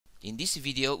In this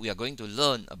video, we are going to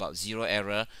learn about zero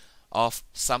error of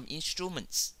some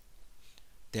instruments.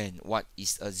 Then what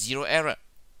is a zero error?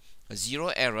 A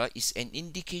zero error is an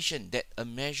indication that a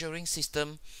measuring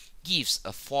system gives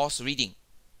a false reading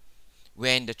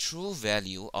when the true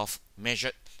value of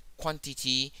measured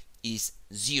quantity is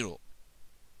zero.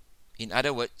 In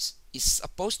other words, it's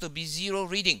supposed to be zero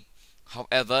reading.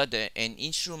 However, an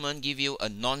instrument give you a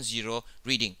non-zero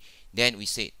reading. Then we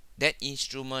say that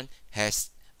instrument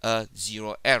has a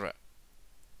zero error.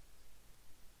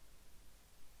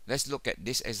 Let's look at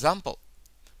this example.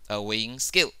 A weighing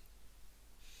scale.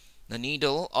 The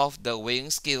needle of the weighing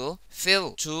scale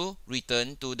failed to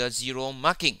return to the zero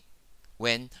marking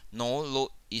when no load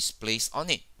is placed on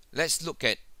it. Let's look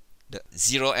at the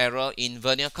zero error in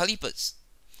vernier calipers.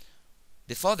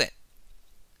 Before that,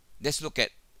 let's look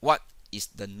at what is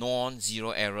the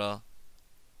non-zero error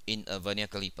in a vernier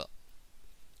caliper.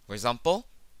 For example,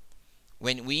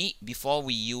 before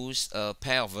we use a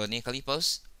pair of vernier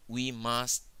calipers, we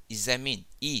must examine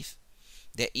if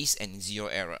there is a zero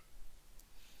error.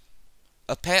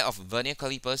 A pair of vernier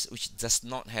calipers which does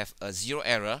not have a zero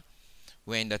error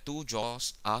when the two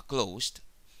jaws are closed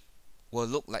will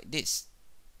look like this.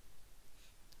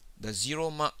 The zero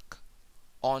mark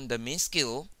on the main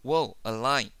scale will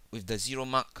align with the zero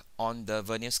mark on the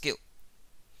vernier scale.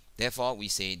 Therefore, we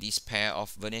say this pair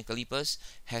of vernier calipers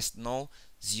has no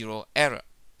zero error.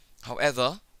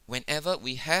 However, whenever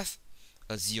we have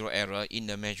a zero error in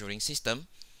the measuring system,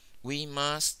 we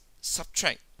must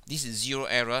subtract this zero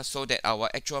error so that our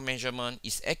actual measurement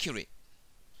is accurate.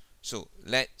 So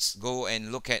let's go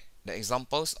and look at the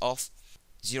examples of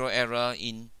zero error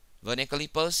in vernier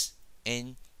calipers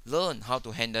and learn how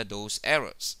to handle those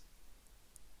errors.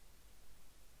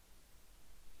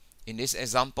 In this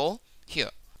example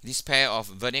here, this pair of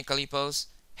vernier calipers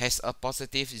has a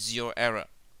positive zero error.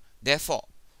 Therefore,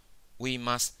 we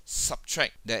must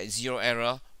subtract the zero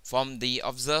error from the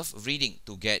observed reading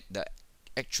to get the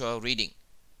actual reading.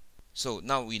 So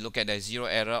now we look at the zero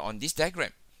error on this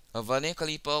diagram. A vernier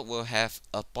caliper will have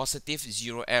a positive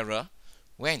zero error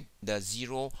when the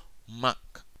zero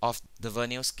mark of the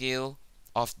vernier scale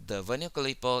of the vernier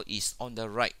caliper is on the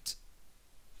right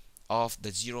of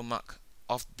the zero mark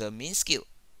of the main scale.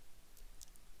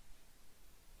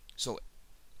 So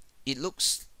it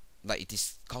looks like it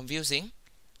is confusing.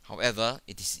 However,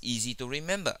 it is easy to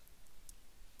remember.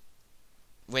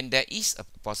 When there is a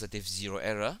positive zero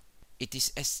error, it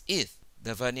is as if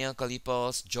the vernier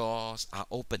caliper's jaws are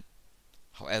open.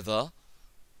 However,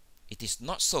 it is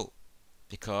not so,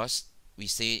 because we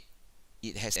say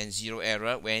it has a zero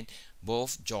error when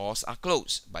both jaws are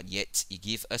closed, but yet it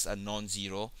gives us a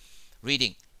non-zero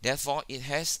reading. Therefore, it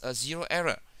has a zero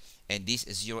error, and this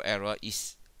zero error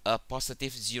is a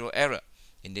positive zero error.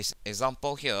 In this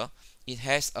example here, it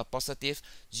has a positive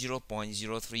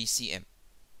 0.03 cm,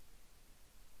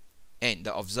 and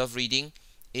the observed reading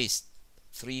is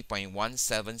 3.17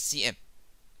 cm.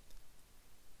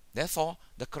 Therefore,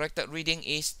 the corrected reading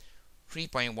is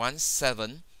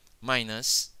 3.17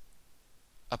 minus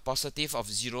a positive of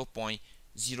 0.03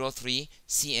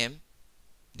 cm.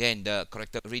 Then the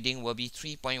corrected reading will be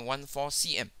 3.14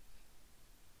 cm.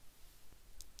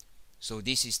 So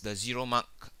this is the zero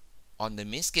mark on the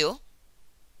main scale,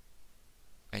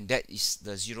 and that is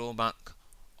the zero mark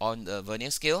on the vernier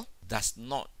scale, does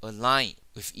not align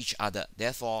with each other.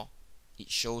 Therefore, it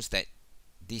shows that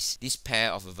this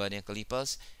pair of vernier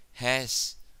calipers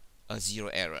has a zero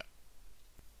error.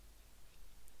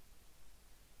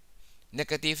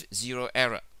 Negative zero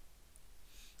error.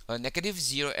 A negative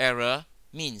zero error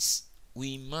means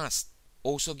we must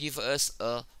also give us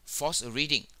a false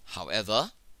reading.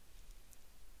 However,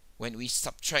 when we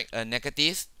subtract a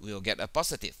negative, we will get a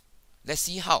positive. Let's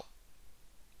see how.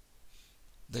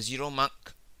 The zero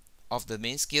mark of the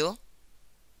main scale,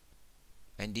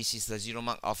 and this is the zero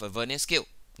mark of a vernier scale.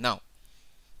 Now,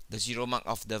 the zero mark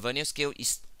of the vernier scale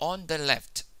is on the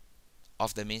left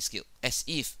of the main scale, as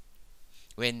if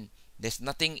when there's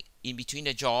nothing in between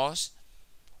the jaws,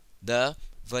 the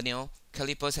vernier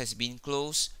calipers has been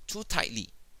closed too tightly,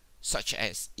 such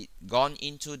as it gone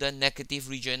into the negative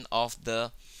region of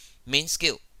the main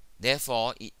scale.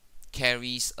 Therefore, it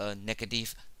carries a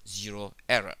negative zero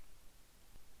error.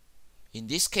 In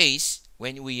this case,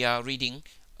 when we are reading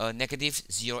a negative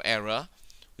zero error,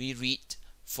 we read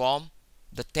from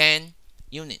the 10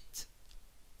 unit.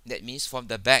 That means from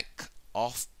the back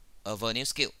of a vernier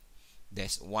scale.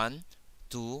 There's 1,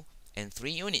 2, and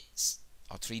 3 units,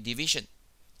 or 3 division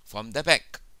from the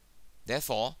back.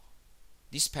 Therefore,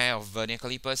 this pair of vernier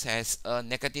calipers has a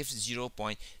negative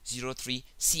 0.03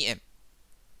 cm,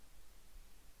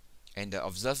 and the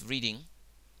observed reading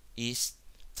is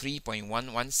 3.11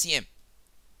 cm.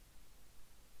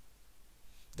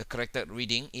 The corrected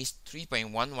reading is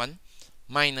 3.11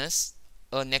 minus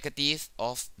a negative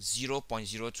of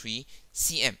 0.03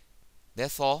 cm.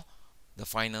 Therefore, the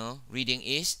final reading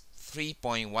is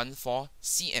 3.14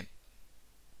 cm.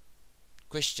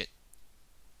 Question: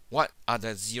 what are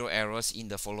the zero errors in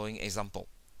the following example?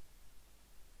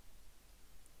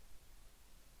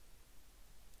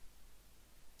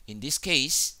 In this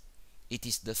case, it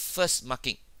is the first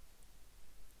marking.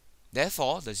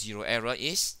 Therefore, the zero error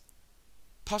is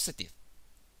positive,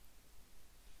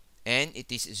 and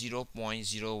it is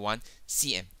 0.01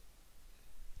 cm.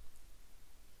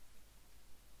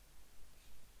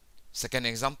 Second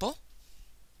example: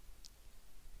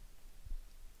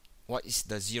 what is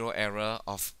the zero error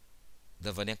of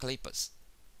the vernier calipers?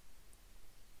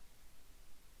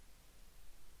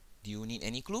 Do you need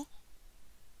any clue?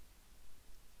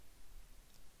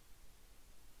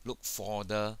 Look for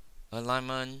the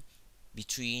alignment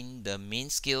between the main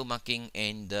scale marking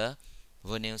and the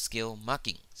vernier scale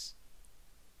markings.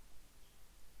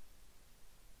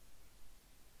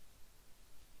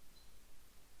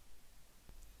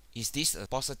 Is this a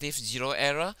positive zero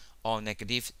error or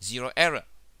negative zero error?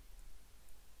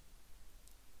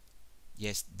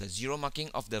 Yes, the zero marking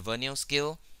of the vernier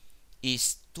scale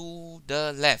is to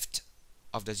the left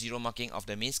of the zero marking of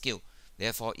the main scale.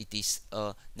 Therefore, it is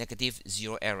a negative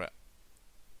zero error.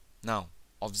 Now,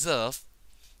 observe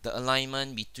the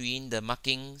alignment between the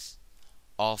markings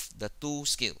of the two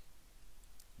scales,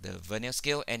 the vernier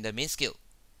scale and the main scale.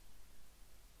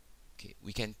 Okay,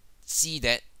 we can see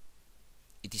that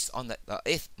it is on the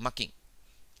 8th marking.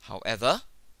 However,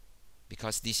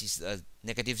 because this is a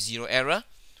negative zero error,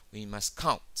 we must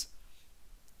count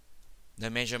the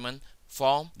measurement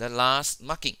from the last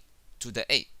marking to the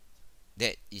 8th.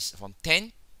 That is from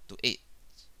 10 to 8,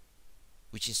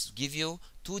 which is give you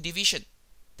 2 division.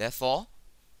 Therefore,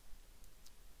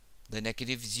 the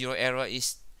negative zero error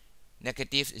is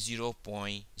negative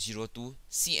 0.02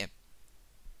 cm.